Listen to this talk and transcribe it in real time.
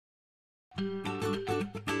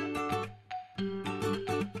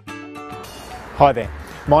Hi there,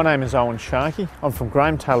 my name is Owen Sharkey. I'm from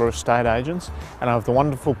Graham Taylor Estate Agents and I have the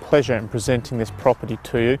wonderful pleasure in presenting this property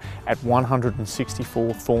to you at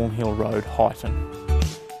 164 Thornhill Road, Highton.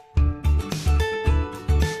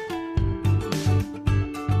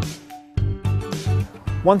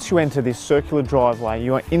 Once you enter this circular driveway,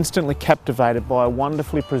 you are instantly captivated by a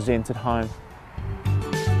wonderfully presented home.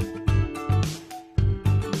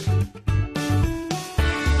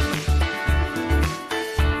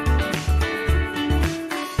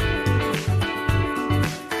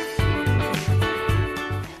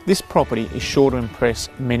 This property is sure to impress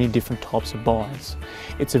many different types of buyers.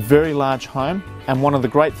 It's a very large home, and one of the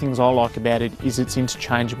great things I like about it is its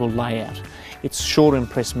interchangeable layout. It's sure to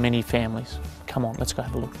impress many families. Come on, let's go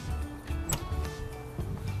have a look.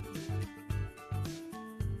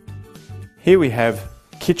 Here we have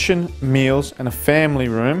kitchen, meals and a family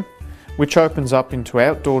room which opens up into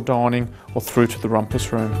outdoor dining or through to the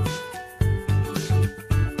rumpus room.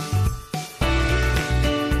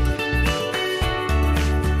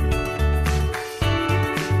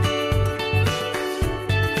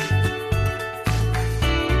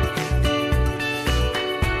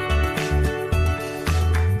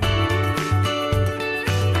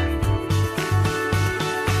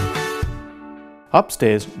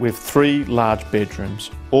 Upstairs we have 3 large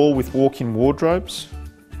bedrooms, all with walk-in wardrobes,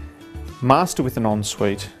 master with an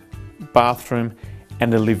ensuite, bathroom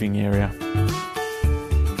and a living area.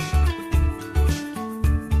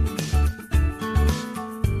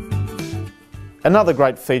 Another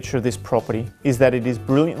great feature of this property is that it is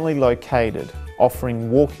brilliantly located,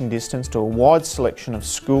 offering walking distance to a wide selection of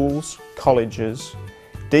schools, colleges,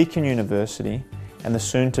 Deakin University and the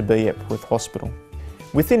soon-to-be Epworth Hospital.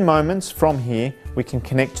 Within moments from here, we can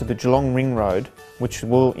connect to the Geelong Ring Road, which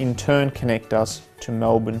will in turn connect us to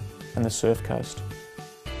Melbourne and the Surf Coast.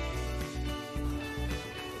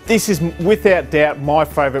 This is without doubt my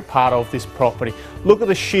favourite part of this property. Look at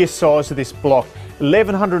the sheer size of this block.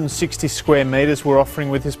 1160 square metres we're offering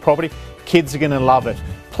with this property. Kids are going to love it.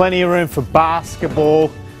 Plenty of room for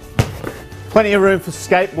basketball, plenty of room for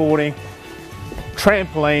skateboarding,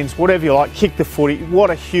 trampolines, whatever you like, kick the footy. What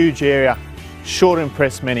a huge area. Sure to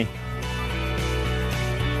impress many.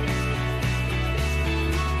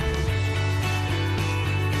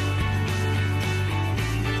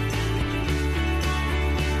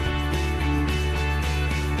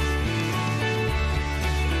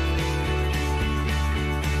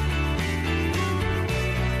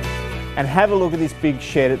 And have a look at this big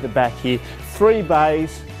shed at the back here. 3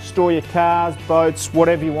 bays, store your cars, boats,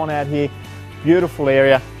 whatever you want out here. Beautiful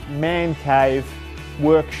area, man cave,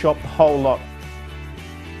 workshop, the whole lot.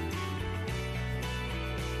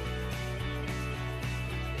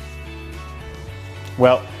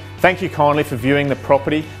 Well, thank you kindly for viewing the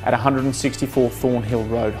property at 164 Thornhill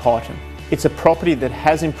Road, Highton. It's a property that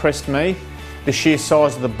has impressed me, the sheer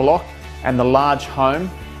size of the block and the large home,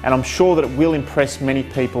 and I'm sure that it will impress many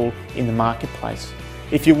people in the marketplace.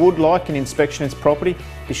 If you would like an inspection of this property,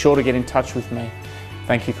 be sure to get in touch with me.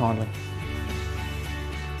 Thank you kindly.